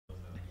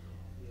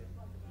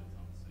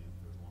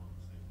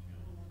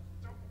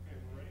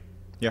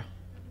Yeah.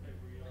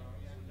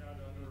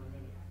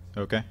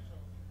 Okay.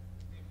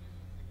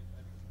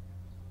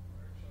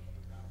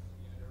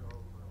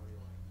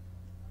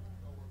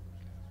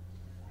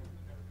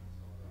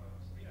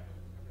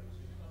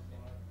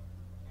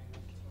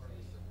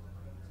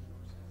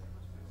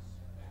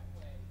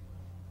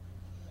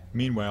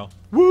 Meanwhile,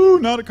 woo,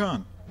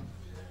 NOTACON.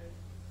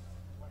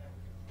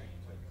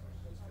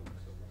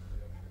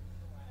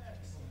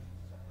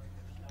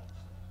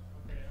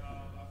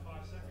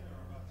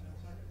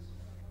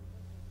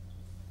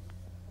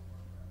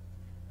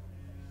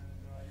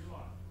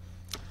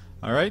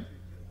 All right,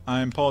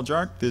 I'm Paul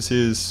Jark. This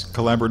is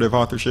Collaborative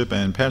Authorship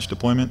and Patch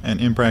Deployment and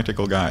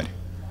Impractical Guide.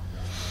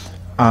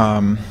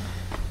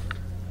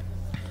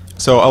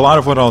 So a lot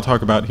of what I'll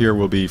talk about here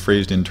will be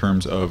phrased in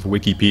terms of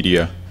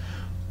Wikipedia,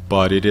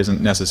 but it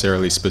isn't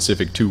necessarily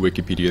specific to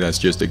Wikipedia. That's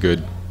just a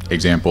good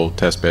example,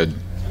 testbed,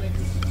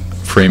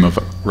 frame of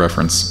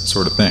reference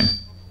sort of thing.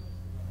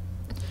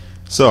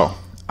 So,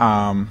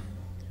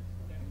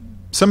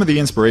 some of the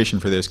inspiration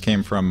for this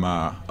came from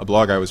a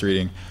blog I was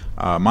reading.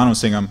 Mano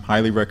Singham,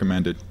 highly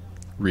recommended.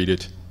 Read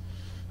it.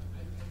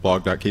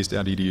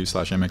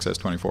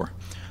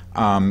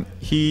 blog.case.edu/mxs24.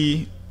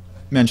 He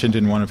mentioned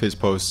in one of his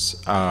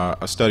posts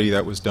a study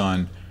that was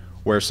done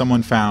where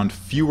someone found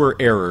fewer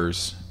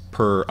errors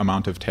per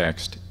amount of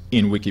text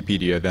in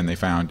Wikipedia than they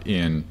found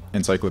in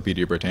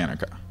Encyclopedia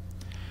Britannica.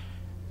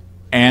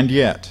 And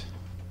yet,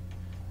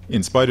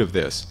 in spite of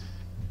this,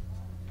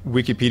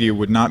 Wikipedia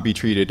would not be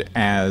treated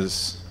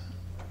as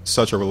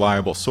such a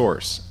reliable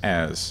source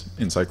as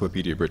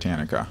Encyclopedia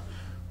Britannica,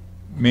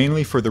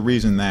 mainly for the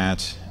reason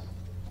that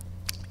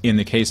in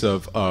the case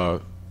of a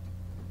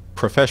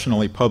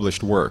professionally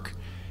published work,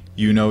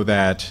 you know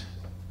that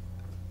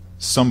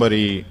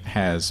somebody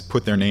has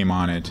put their name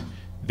on it,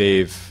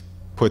 they've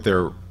put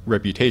their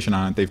reputation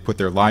on it, they've put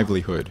their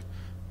livelihood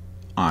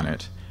on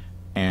it,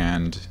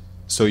 and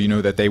so you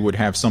know that they would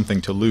have something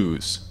to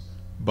lose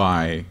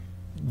by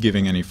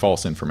giving any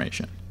false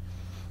information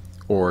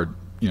or,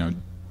 you know,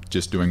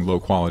 just doing low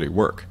quality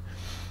work.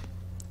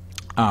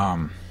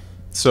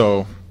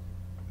 So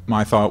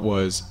my thought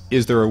was,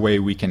 is there a way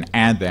we can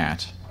add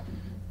that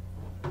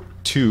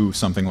to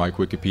something like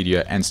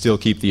Wikipedia and still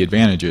keep the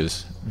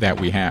advantages that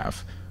we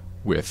have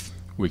with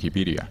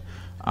Wikipedia?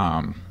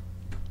 I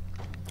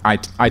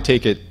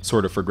take it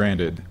sort of for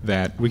granted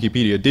that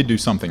Wikipedia did do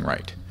something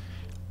right.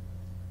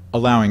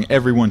 Allowing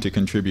everyone to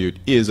contribute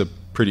is a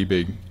pretty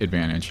big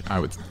advantage, I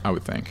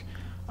would think,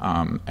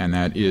 and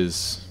that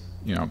is,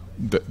 you know,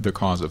 the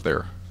cause of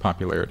their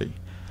popularity.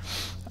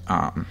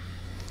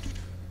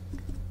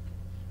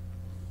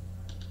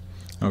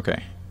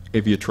 Okay,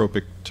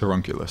 Aviotropic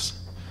Turunculus.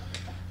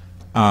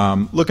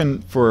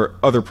 Looking for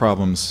other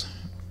problems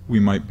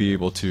we might be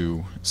able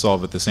to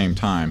solve at the same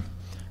time.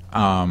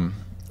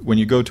 When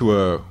you go to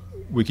a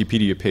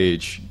Wikipedia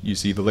page, you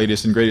see the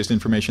latest and greatest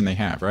information they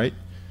have, right?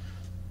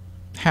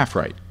 Half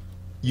right.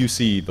 You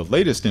see the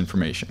latest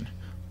information,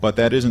 but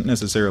that isn't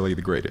necessarily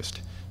the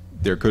greatest.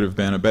 There could have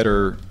been a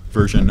better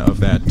version of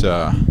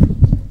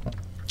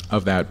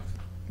that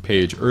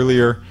page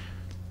earlier.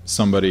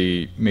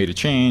 Somebody made a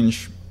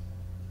change,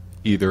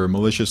 either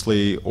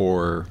maliciously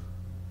or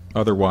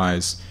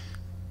otherwise,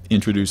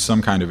 introduced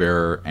some kind of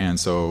error, and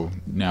so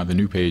now the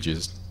new page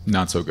is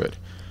not so good.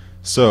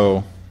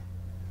 So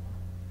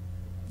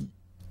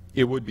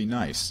it would be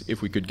nice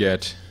if we could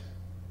get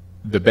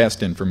the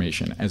best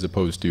information as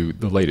opposed to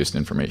the latest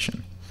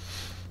information.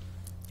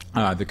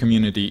 The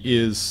community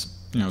is,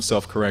 you know,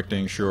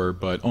 self-correcting, sure,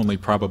 but only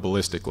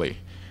probabilistically.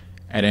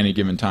 At any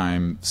given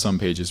time, some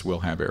pages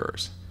will have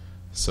errors.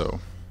 So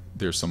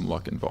there's some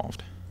luck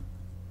involved.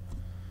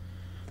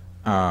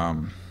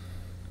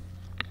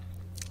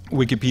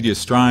 Wikipedia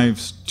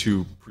strives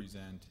to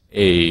present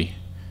a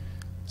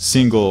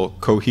single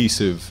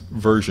cohesive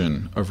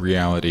version of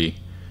reality,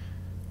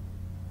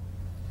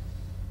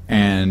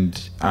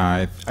 and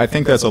I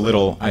think that's a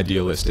little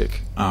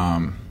idealistic.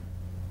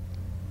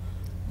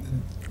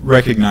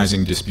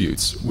 Recognizing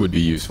disputes would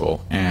be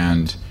useful,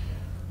 and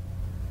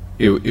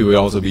it would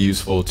also be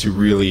useful to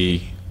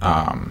really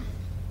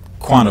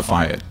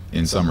quantify it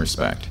in some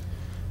respect,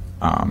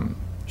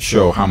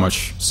 show how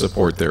much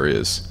support there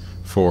is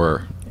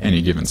for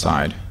any given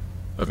side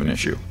of an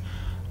issue.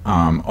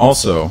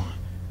 Also,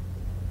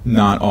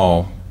 not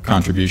all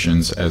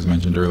contributions, as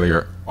mentioned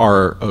earlier,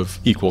 are of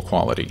equal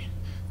quality.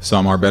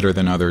 Some are better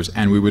than others,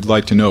 and we would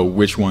like to know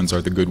which ones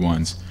are the good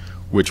ones,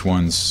 which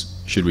ones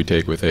should we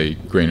take with a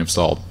grain of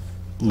salt,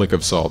 lick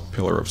of salt,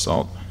 pillar of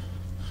salt.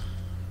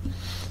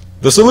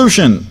 The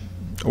solution,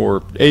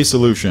 or a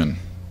solution,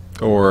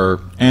 or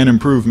an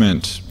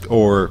improvement,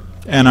 or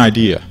an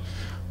idea.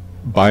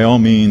 By all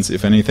means,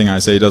 if anything I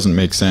say doesn't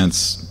make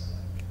sense,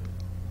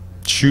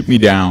 shoot me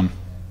down.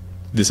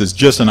 This is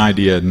just an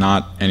idea,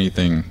 not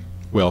anything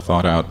well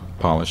thought out,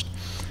 polished.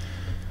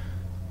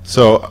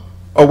 So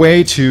a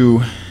way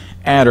to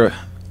add a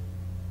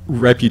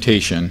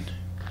reputation,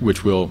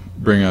 which will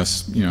bring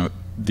us, you know,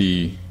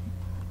 the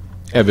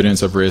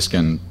evidence of risk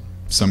and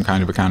some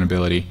kind of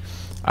accountability,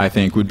 I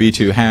think, would be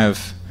to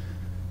have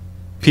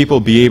people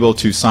be able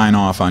to sign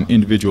off on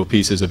individual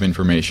pieces of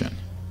information.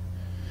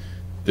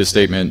 This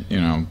statement, you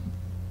know,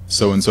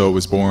 so-and-so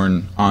was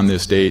born on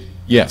this date.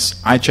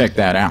 Yes, I checked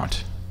that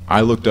out.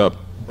 I looked up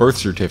birth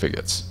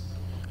certificates.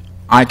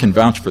 I can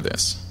vouch for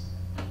this.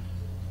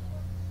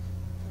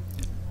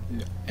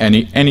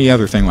 Any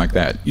other thing like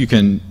that.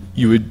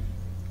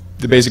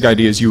 The basic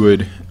idea is you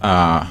would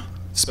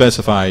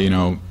specify, you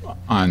know,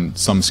 on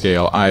some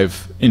scale,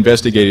 I've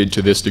investigated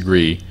to this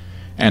degree,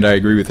 and I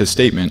agree with his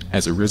statement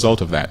as a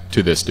result of that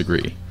to this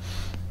degree.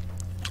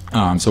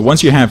 So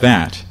once you have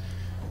that,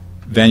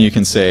 then you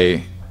can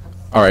say,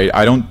 all right,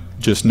 I don't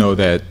just know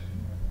that,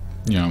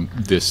 you know,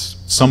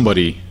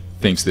 somebody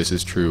thinks this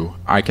is true.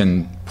 I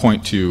can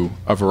point to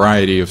a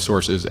variety of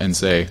sources and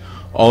say,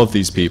 all of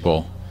these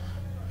people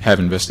have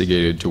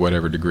investigated to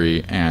whatever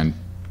degree and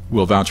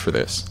will vouch for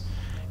this.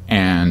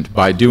 And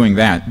by doing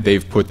that,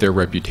 they've put their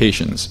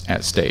reputations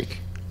at stake.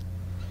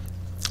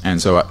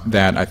 And so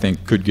that, I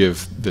think, could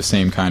give the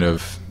same kind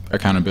of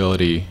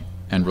accountability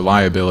and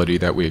reliability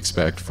that we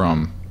expect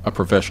from a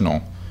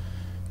professional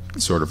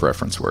sort of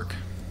reference work.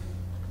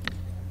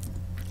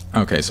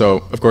 Okay,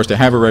 so of course to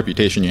have a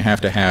reputation you have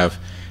to have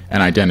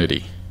an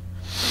identity.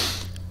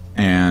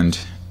 And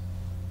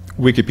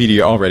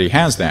Wikipedia already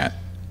has that,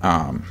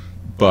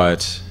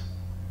 but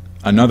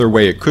another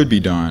way it could be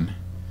done,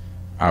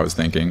 I was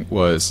thinking,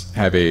 was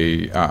have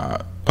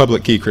a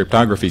public key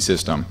cryptography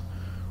system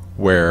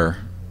where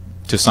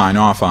to sign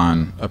off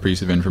on a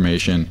piece of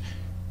information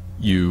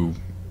you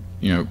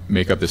know,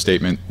 make up the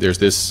statement, there's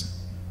this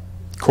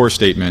core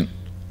statement,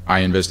 I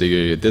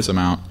investigated this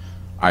amount,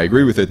 I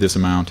agree with it this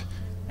amount,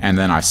 and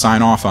then I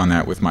sign off on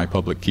that with my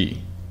public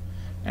key.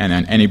 And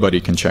then anybody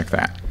can check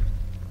that.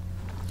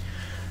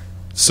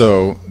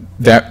 So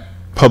that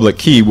public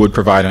key would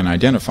provide an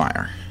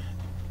identifier.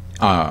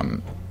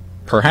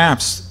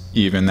 Perhaps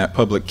even that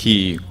public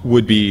key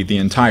would be the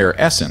entire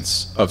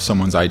essence of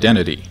someone's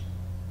identity.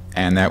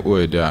 And that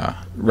would,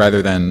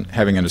 rather than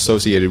having it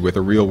associated with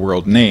a real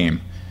world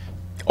name,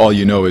 all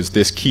you know is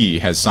this key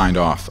has signed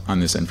off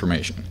on this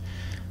information.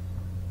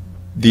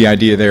 The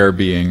idea there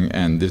being,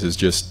 and this is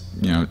just,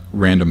 you know,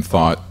 random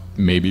thought,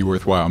 maybe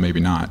worthwhile, maybe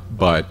not,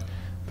 but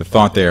the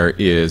thought there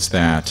is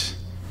that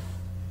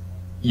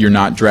you're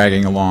not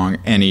dragging along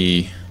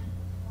any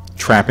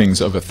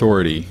trappings of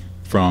authority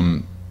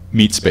from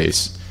meat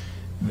space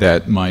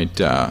that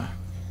might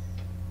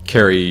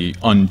carry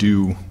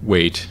undue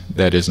weight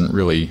that isn't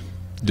really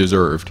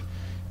deserved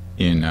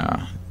in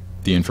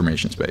the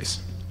information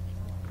space.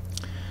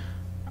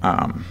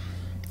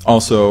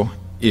 Also,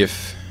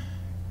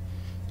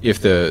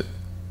 with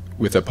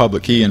a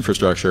public key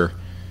infrastructure,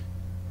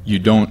 you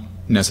don't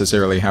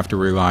necessarily have to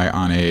rely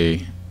on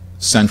a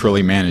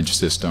centrally managed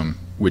system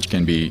which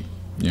can be,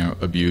 you know,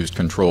 abused,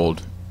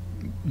 controlled,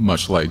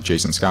 much like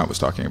Jason Scott was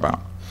talking about.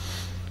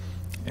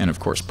 And of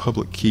course,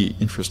 public key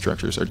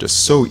infrastructures are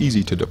just so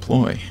easy to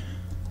deploy.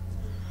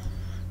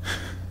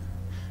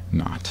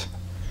 Not.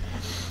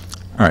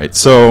 All right,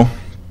 so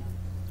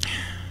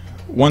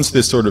once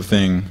this sort of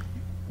thing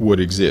would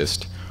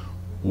exist,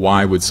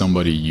 why would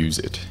somebody use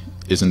it?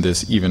 Isn't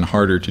this even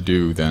harder to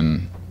do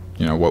than,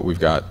 you know, what we've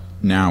got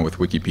now with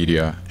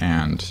Wikipedia,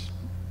 and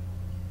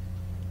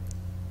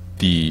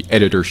the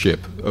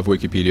editorship of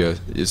Wikipedia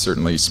is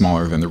certainly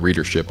smaller than the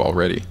readership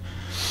already.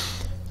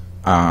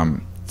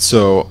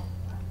 So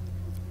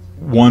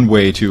one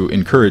way to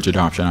encourage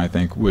adoption, I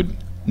think, would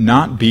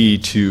not be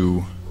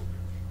to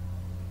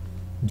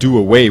do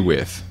away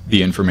with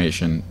the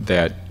information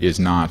that is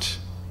not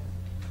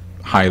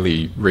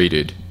highly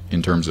rated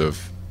in terms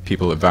of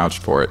people have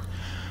vouched for it,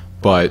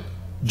 but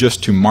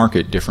just to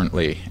market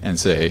differently and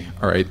say,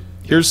 all right,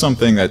 here's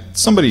something that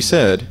somebody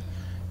said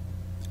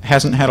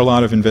hasn't had a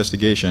lot of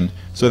investigation,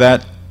 so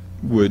that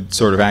would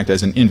sort of act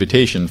as an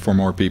invitation for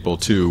more people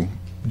to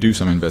do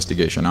some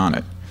investigation on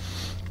it.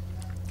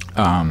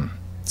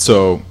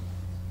 So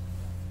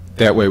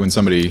that way when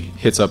somebody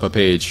hits up a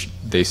page,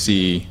 they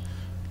see,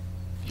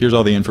 here's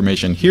all the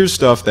information, here's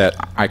stuff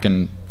that I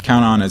can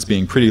count on as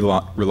being pretty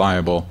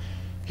reliable,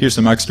 here's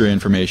some extra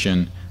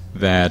information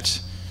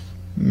that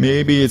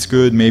maybe it's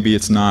good, maybe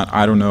it's not,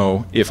 I don't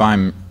know. If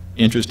I'm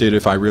interested,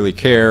 if I really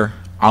care,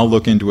 I'll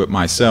look into it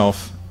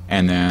myself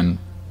and then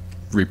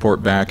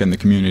report back, and the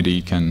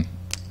community can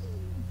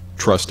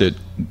trust it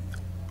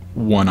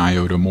one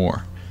iota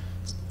more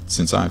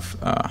since I've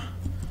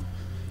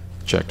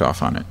checked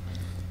off on it.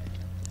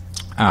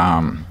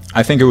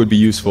 I think it would be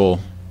useful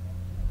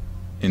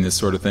in this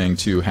sort of thing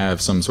to have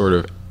some sort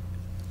of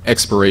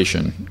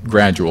expiration,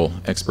 gradual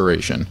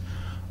expiration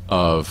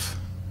of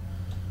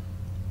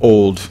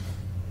old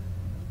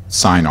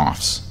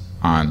sign-offs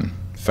on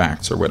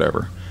facts or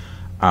whatever,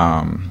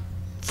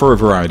 for a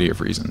variety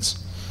of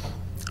reasons.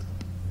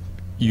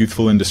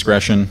 Youthful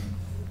indiscretion,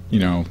 you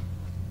know,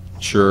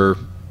 sure,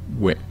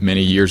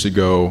 many years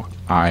ago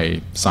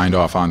I signed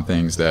off on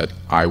things that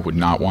I would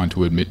not want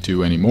to admit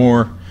to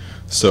anymore,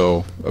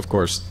 so of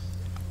course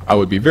I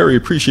would be very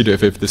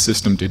appreciative if the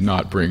system did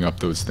not bring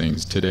up those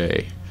things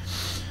today.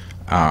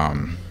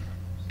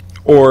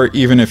 Or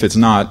even if it's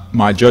not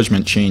my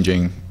judgment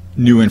changing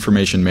new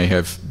information may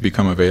have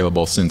become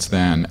available since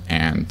then,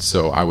 and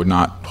so I would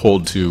not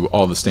hold to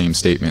all the same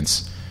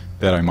statements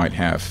that I might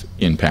have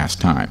in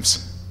past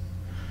times.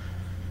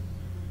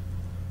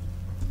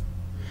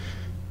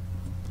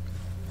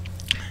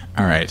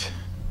 All right.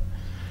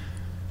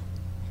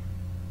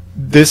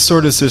 This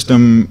sort of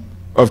system,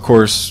 of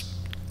course,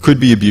 could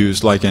be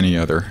abused like any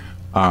other.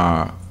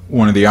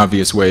 One of the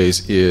obvious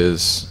ways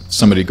is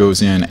somebody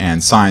goes in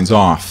and signs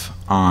off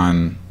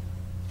on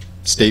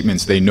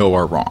statements they know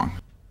are wrong,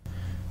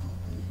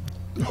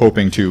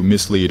 hoping to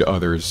mislead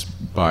others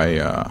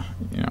by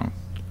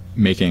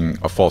making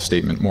a false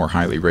statement more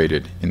highly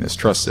rated in this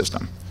trust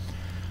system.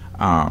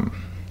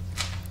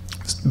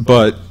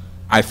 But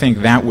I think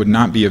that would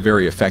not be a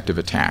very effective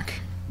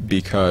attack,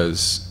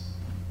 because,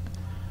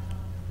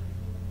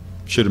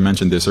 should have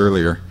mentioned this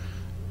earlier,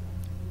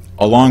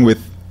 along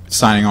with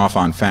signing off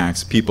on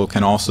facts, people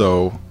can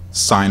also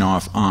sign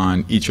off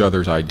on each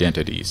other's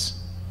identities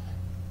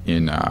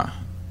in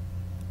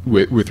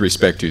with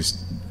respect to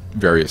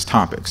various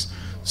topics.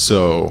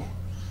 So,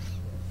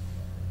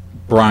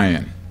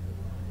 Brian,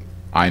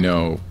 I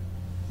know,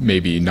 may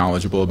be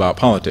knowledgeable about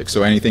politics,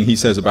 so anything he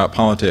says about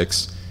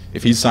politics,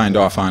 if he's signed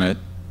off on it,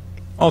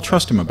 I'll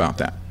trust him about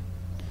that.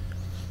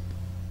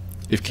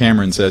 If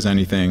Cameron says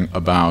anything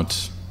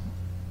about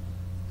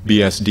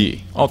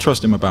BSD, I'll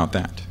trust him about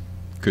that.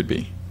 Could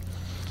be.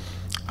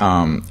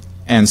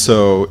 And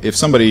so if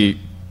somebody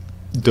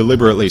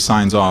deliberately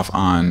signs off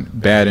on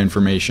bad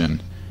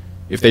information,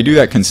 if they do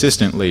that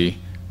consistently,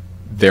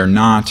 they're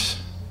not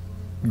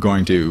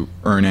going to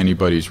earn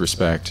anybody's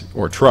respect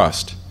or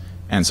trust,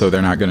 and so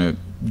they're not going to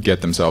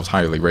get themselves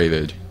highly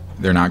rated.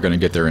 They're not going to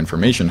get their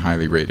information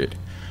highly rated.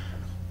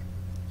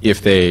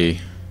 If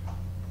they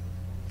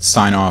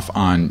sign off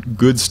on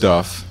good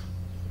stuff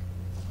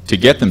to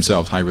get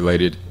themselves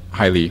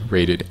highly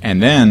rated,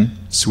 and then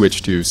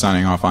switch to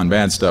signing off on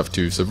bad stuff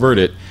to subvert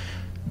it,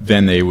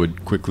 then they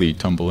would quickly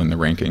tumble in the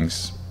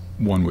rankings,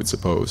 one would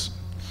suppose.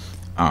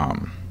 At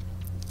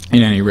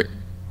any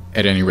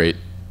rate,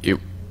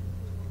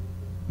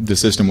 the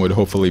system would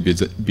hopefully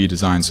be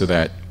designed so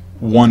that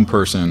one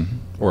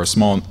person or a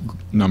small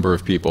number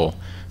of people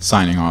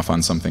signing off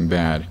on something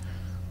bad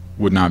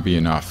would not be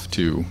enough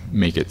to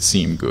make it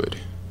seem good.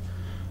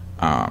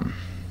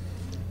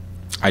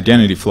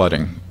 Identity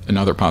flooding,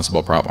 another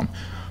possible problem.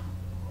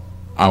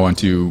 I want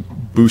to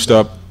boost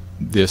up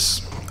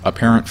this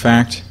apparent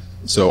fact,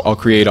 so I'll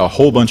create a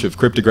whole bunch of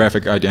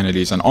cryptographic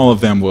identities, and all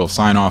of them will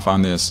sign off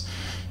on this.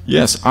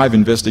 Yes, I've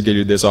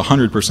investigated this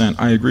 100%.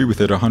 I agree with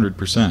it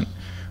 100%.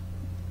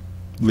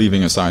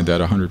 Leaving aside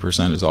that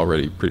 100% is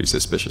already pretty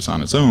suspicious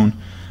on its own.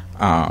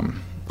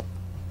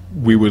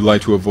 We would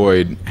like to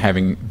avoid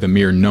having the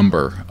mere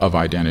number of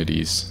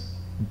identities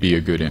be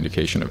a good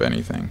indication of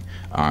anything.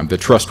 The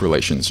trust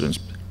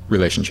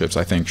relationships,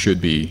 I think,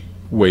 should be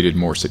weighted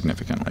more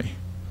significantly.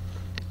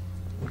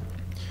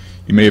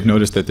 You may have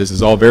noticed that this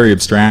is all very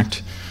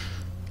abstract.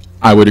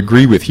 I would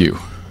agree with you.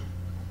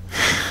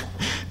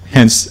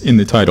 Hence, in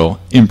the title,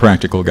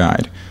 Impractical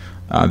Guide.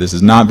 This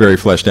is not very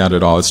fleshed out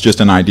at all. It's just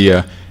an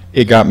idea.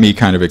 It got me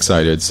kind of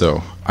excited,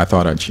 so I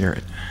thought I'd share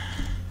it.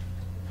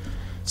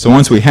 So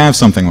once we have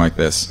something like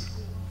this,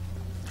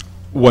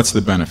 what's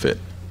the benefit?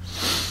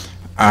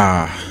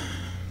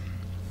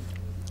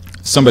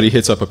 Somebody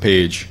hits up a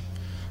page,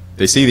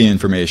 they see the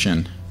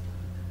information,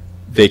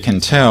 they can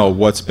tell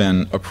what's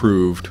been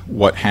approved,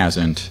 what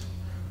hasn't,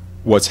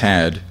 what's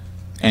had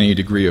any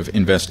degree of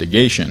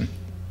investigation,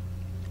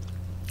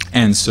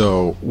 and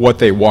so what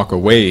they walk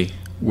away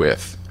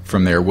with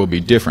from there will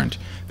be different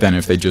than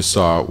if they just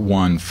saw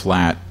one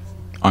flat,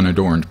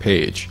 unadorned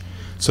page.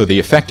 So the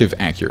effective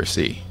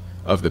accuracy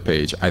of the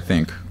page, I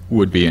think,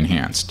 would be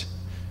enhanced.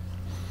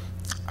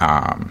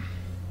 I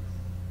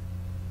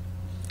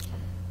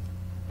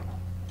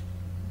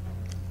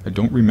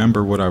don't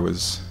remember what I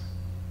was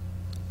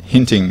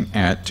hinting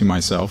at to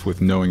myself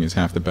with knowing is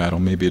half the battle.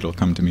 Maybe it'll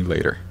come to me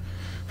later.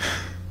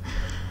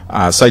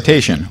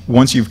 Citation.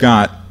 Once you've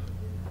got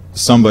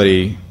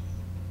somebody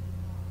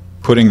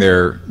putting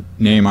their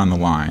name on the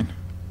line,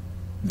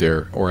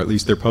 or at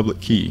least their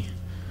public key,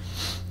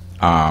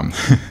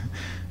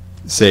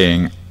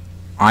 saying,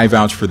 I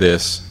vouch for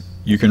this,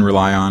 you can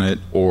rely on it,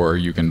 or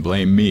you can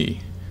blame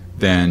me,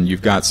 then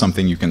you've got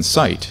something you can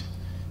cite.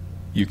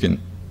 You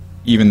can,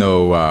 even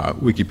though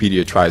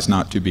Wikipedia tries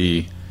not to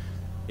be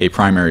a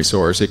primary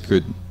source, it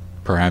could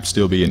perhaps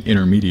still be an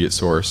intermediate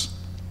source.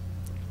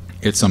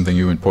 It's something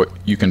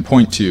you can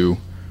point to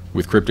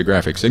with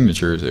cryptographic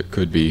signatures. It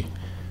could be,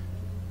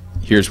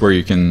 here's where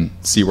you can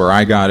see where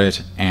I got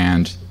it,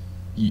 and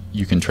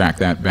you can track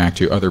that back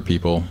to other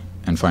people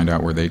and find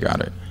out where they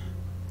got it.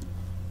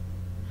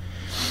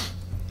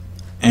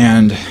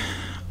 And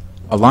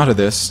a lot of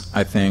this,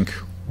 I think,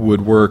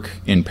 would work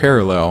in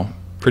parallel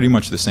pretty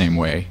much the same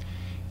way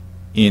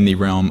in the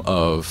realm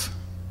of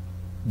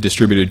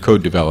distributed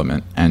code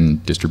development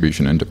and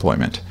distribution and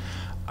deployment.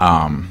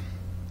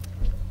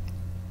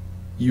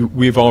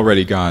 We've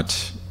already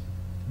got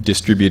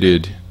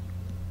distributed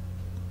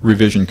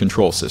revision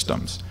control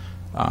systems.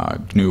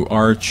 GNU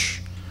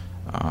Arch,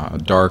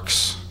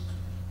 darks,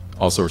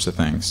 all sorts of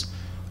things,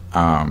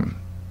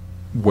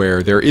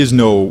 where there is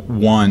no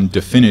one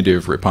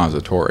definitive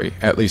repository,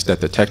 at least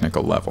at the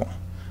technical level.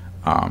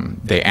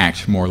 They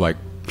act more like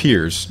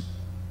peers.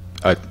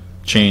 A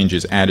change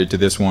is added to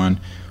this one.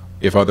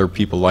 If other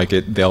people like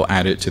it, they'll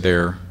add it to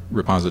their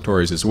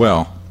repositories as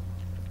well.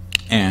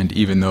 And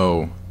even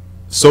though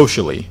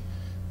socially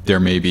there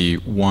may be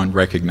one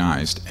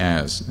recognized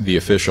as the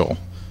official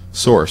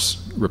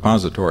source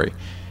repository,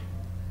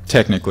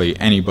 technically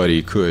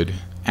anybody could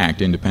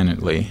act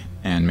independently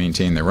and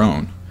maintain their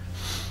own.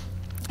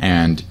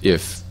 And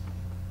if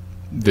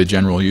the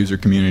general user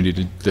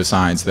community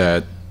decides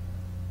that,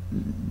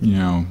 you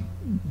know,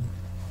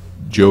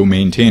 Joe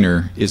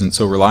maintainer isn't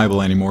so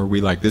reliable anymore,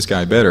 we like this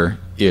guy better,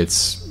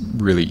 it's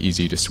really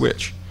easy to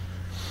switch.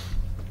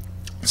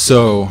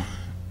 So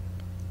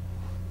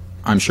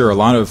I'm sure a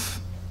lot of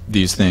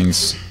these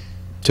things,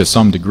 to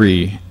some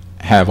degree,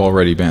 have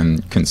already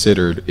been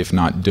considered, if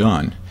not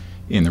done,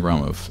 in the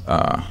realm of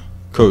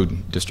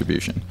code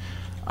distribution.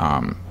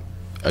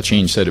 A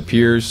change set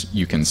appears,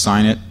 you can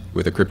sign it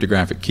with a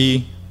cryptographic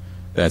key.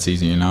 That's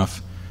easy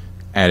enough.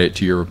 Add it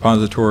to your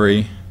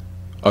repository.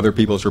 Other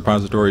people's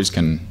repositories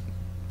can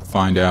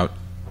find out,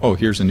 oh,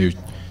 here's a new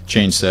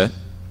change set.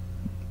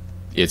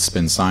 It's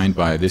been signed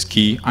by this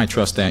key. I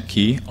trust that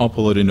key. I'll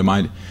pull it into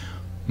my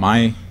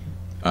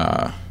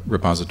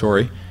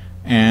repository,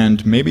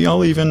 and maybe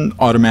I'll even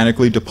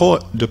automatically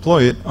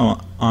deploy it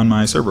on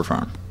my server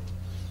farm.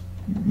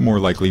 More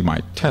likely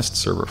my test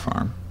server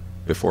farm,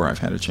 before I've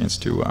had a chance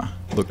to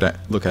look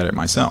at it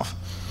myself.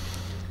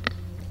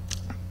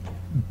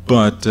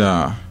 But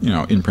you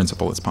know, in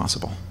principle, it's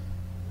possible.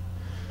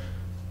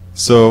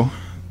 So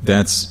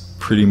that's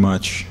pretty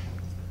much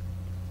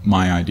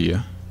my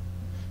idea.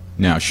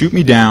 Now shoot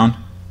me down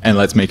and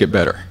let's make it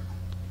better.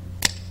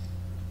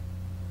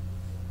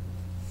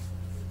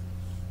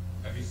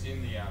 Have you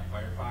seen the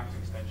Firefox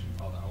extension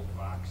called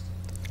Outfoxed?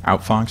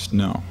 Outfoxed?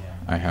 No, Yeah.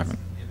 I haven't.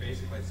 It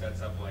basically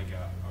sets up like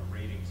a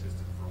rating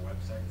system for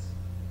websites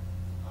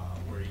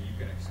where you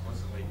can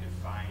explicitly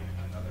define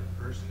another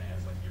person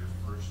as like your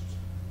first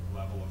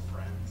level of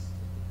friends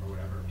or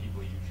whatever,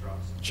 people you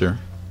trust. Sure.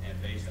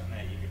 And based on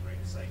that, you can rate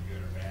a site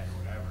good or bad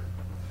or whatever.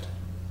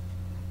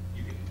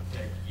 You can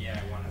pick, yeah,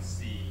 I want to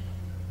see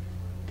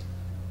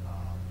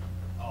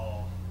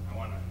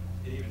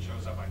it even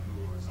shows up on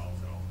Google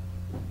results. It'll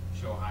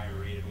show higher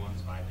rated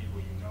ones by people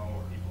you know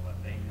or people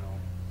that they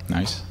know.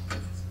 Nice.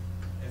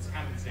 It's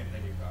kind of the same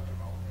thing you're talking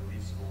about, at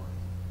least for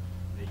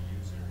the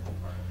user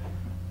part of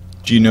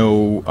it. Do you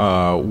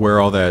know where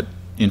all that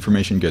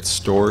information gets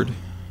stored?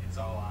 It's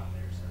all on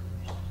their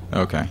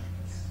servers. Okay.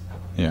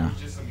 Yeah.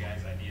 It's just some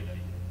guy's idea that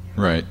he did. You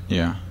know? Right.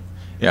 Yeah.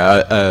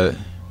 Yeah.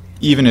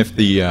 Even if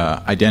the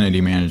identity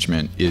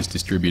management is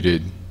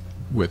distributed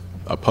with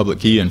a public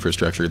key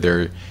infrastructure,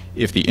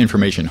 if the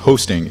information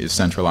hosting is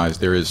centralized,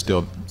 there is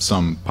still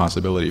some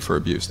possibility for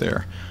abuse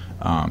there.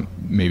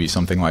 Maybe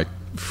something like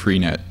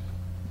Freenet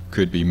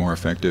could be more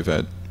effective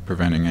at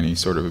preventing any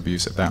sort of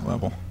abuse at that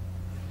level.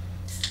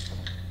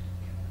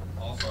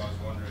 Also, I was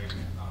wondering,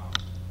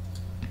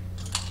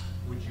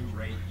 would you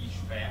rate each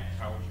fact?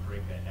 How would you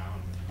break that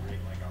down? Would you rate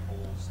like a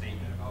whole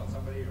statement about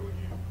somebody, or would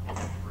you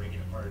break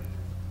it apart and,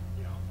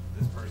 you know,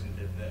 this person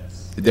did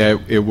this?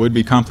 It would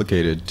be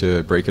complicated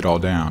to break it all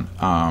down.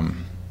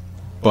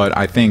 But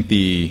I think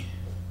the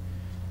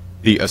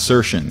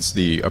assertions,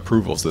 the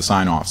approvals, the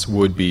sign-offs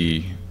would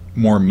be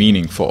more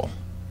meaningful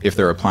if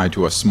they're applied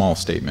to a small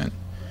statement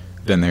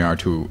than they are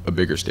to a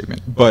bigger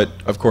statement. But,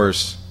 of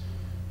course,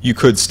 you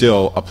could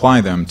still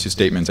apply them to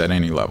statements at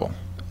any level.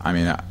 I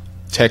mean,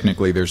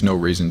 technically there's no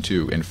reason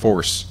to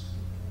enforce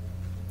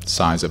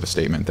size of a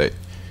statement that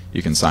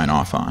you can sign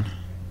off on,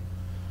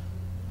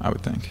 I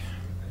would think.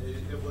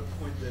 At what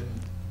point then,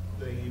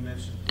 you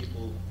mentioned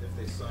people, if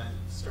they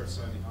start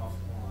signing off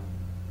on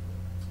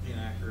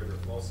inaccurate or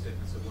false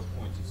statements, at what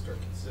point do you start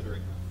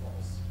considering them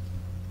false?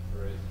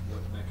 Or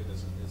what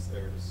mechanism is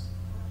there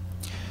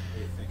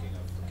you're thinking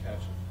of for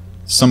catching?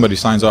 Somebody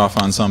signs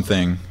off on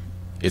something,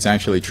 it's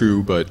actually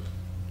true, but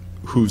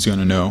who's going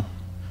to know?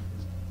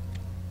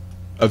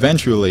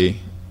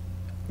 Eventually,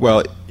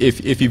 well,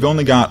 if you've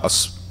only got a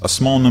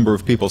small number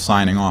of people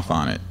signing off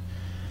on it,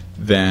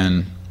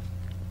 then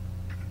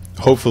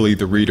hopefully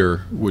the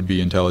reader would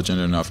be intelligent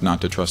enough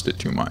not to trust it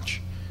too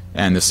much.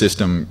 And the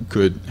system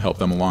could help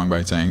them along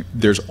by saying,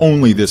 there's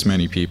only this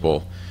many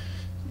people.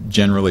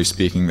 Generally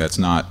speaking, that's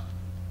not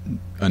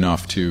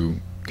enough to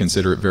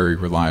consider it very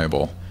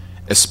reliable,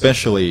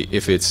 especially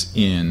if it's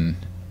in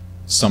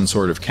some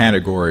sort of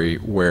category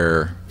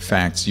where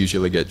facts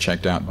usually get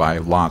checked out by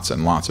lots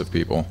and lots of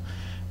people.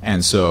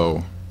 And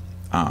so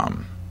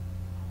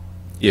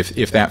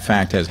if that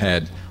fact has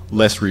had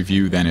less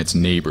review than its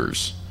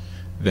neighbors,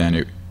 then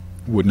it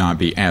would not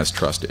be as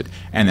trusted.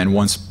 And then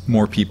once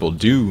more people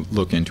do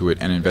look into it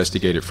and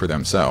investigate it for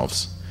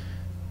themselves,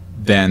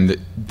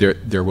 then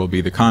there will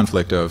be the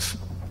conflict of,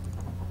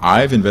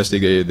 I've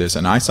investigated this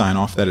and I sign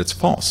off that it's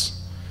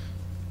false.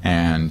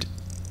 And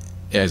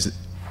as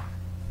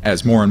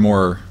more and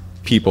more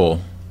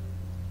people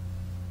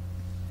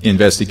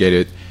investigate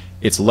it,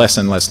 it's less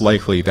and less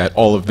likely that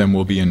all of them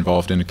will be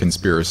involved in a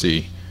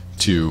conspiracy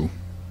to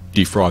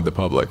defraud the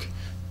public,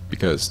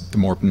 because the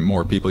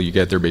more people you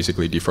get, they're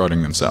basically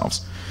defrauding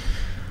themselves,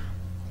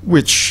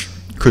 which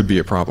could be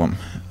a problem,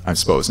 I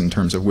suppose, in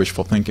terms of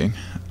wishful thinking.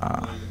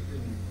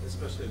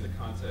 Especially in the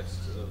context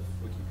of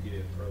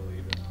Wikipedia Pro,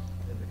 even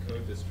in the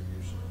code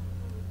distribution,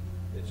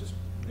 it just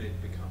may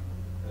become,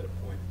 at a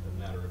point, a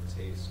matter of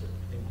taste or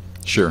opinion.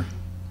 Sure.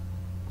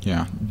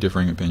 Yeah,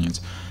 differing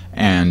opinions.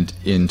 And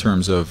in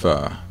terms of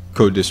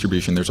code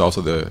distribution, there's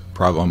also the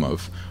problem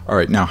of, all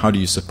right, now how do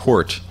you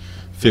support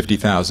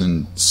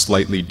 50,000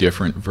 slightly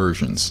different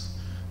versions?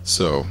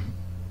 So,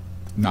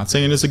 not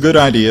saying it's a good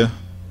idea,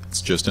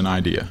 it's just an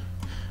idea.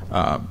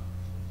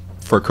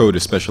 For code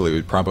especially, it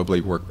would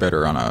probably work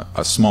better on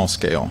a small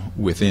scale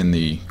within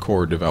the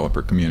core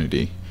developer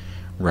community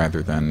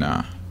rather than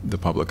the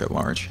public at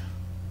large.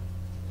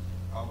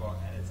 How about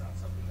edits on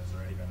something that's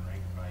already been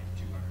ranked by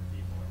 200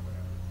 people or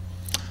whatever?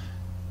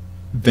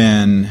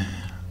 Then,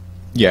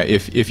 yeah,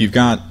 if you've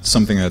got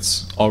something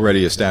that's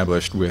already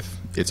established with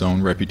its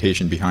own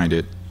reputation behind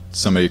it,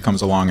 somebody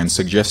comes along and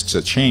suggests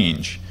a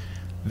change,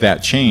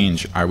 that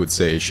change, I would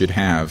say, should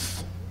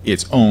have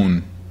its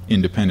own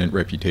independent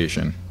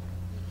reputation.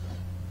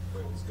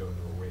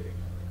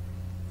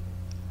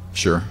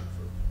 Sure.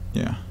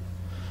 Yeah.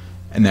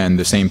 And then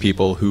the same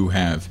people who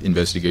have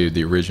investigated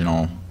the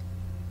original,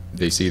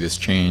 they see this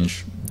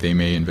change, they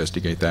may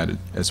investigate that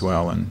as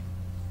well and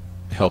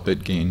help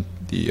it gain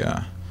the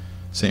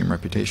same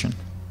reputation.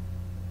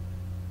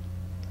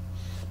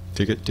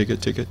 Ticket,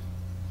 ticket, ticket.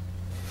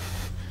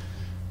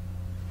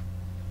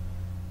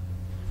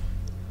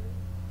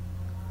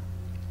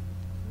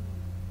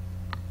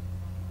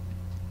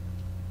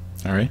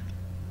 All right.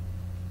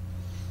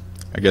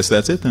 I guess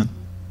that's it then.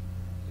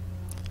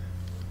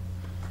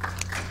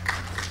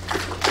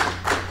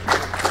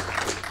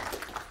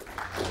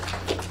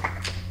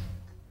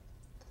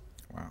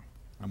 Wow,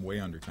 I'm way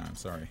under time,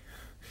 sorry.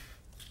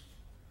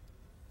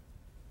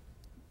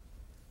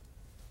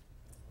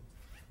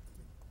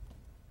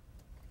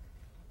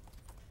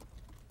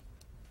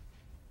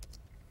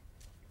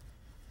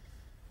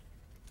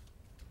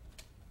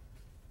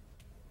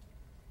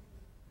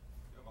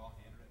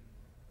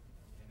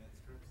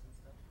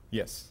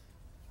 Yes.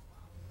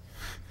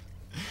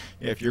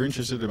 Yeah, if you're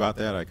interested about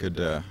that, I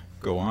could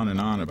go on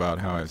and on about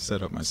how I've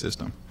set up my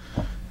system.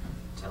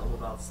 Tell them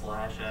about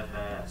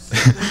 /fs.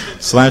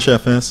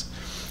 /fs.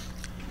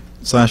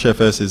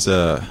 /fs is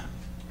the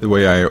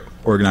way I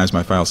organize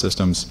my file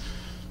systems,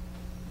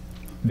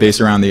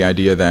 based around the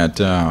idea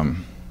that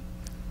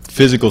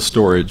physical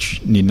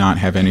storage need not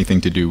have anything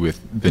to do with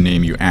the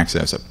name you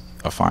access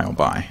a file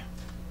by.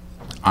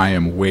 I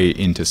am way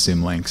into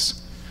symlinks.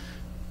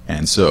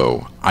 And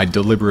so I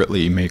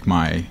deliberately make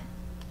my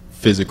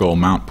physical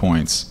mount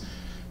points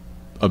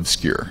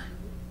obscure.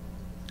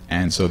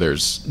 And so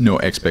there's no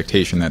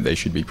expectation that they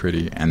should be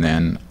pretty. And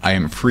then I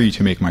am free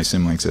to make my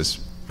symlinks as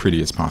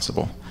pretty as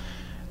possible.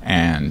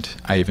 And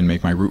I even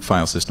make my root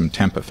file system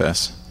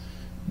tempfs.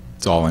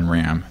 It's all in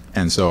RAM.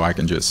 And so I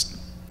can just,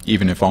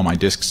 even if all my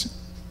disks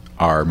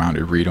are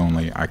mounted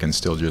read-only, I can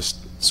still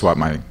just swap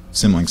my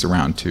symlinks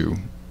around to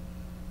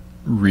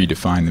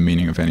redefine the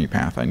meaning of any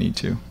path I need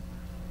to.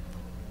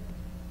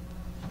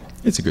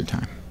 It's a good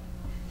time.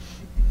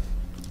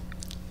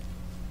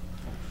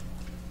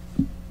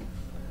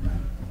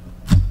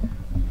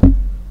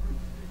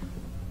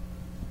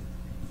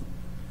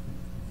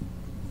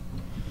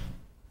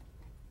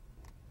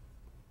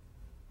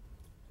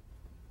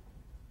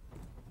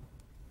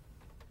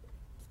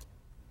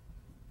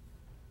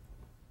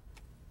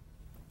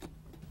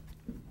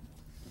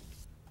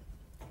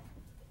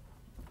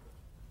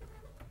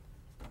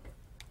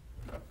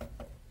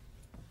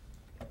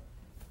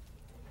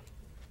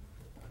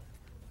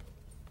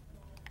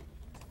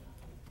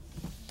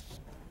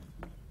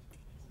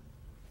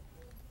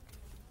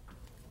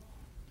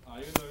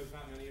 Even though there's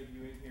not many of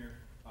you in here,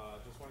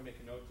 just want to make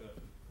a note that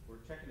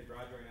we're checking the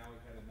garage right now.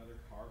 We've had another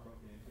car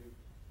broken into.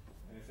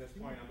 And at this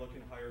point, I'm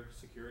looking to hire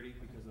security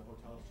because the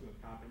hotel is too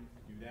incompetent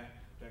to do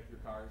that, protect your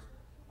cars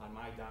on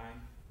my dime.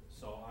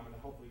 So I'm going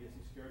to hopefully get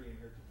some security in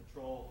here to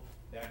patrol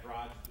that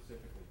garage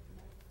specifically.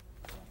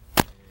 So,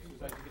 as soon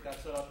as I can get that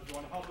set up, if you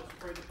want to help us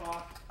spray the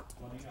box,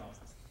 let me know.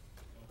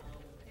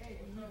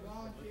 Hey, you need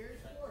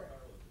volunteers for it?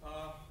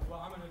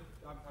 Well, I'm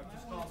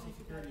just calling some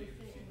security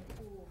agency.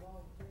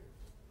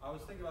 I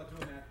was thinking about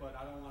doing that, but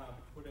I don't want to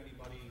put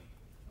anybody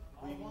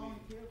I'll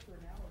volunteer for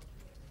an hour.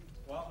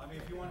 Well, I mean,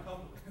 if you want to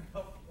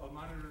help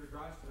monitor the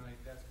garage tonight,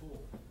 that's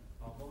cool.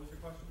 What was your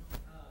question? It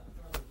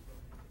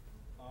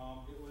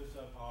was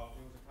a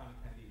kind of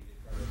handy.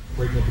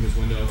 Break open his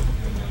window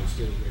and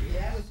steal his radio.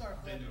 Yeah, it was our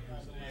friend.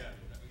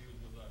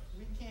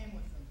 We came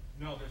with them.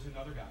 No, there's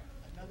another guy.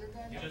 Another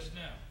guy? Just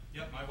now.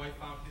 Yep, my wife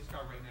found his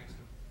car right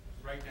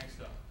next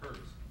to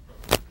hers.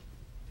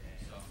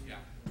 So, yeah.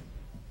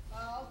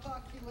 I'll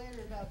talk to you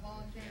later about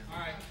volunteering. All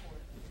right. For it.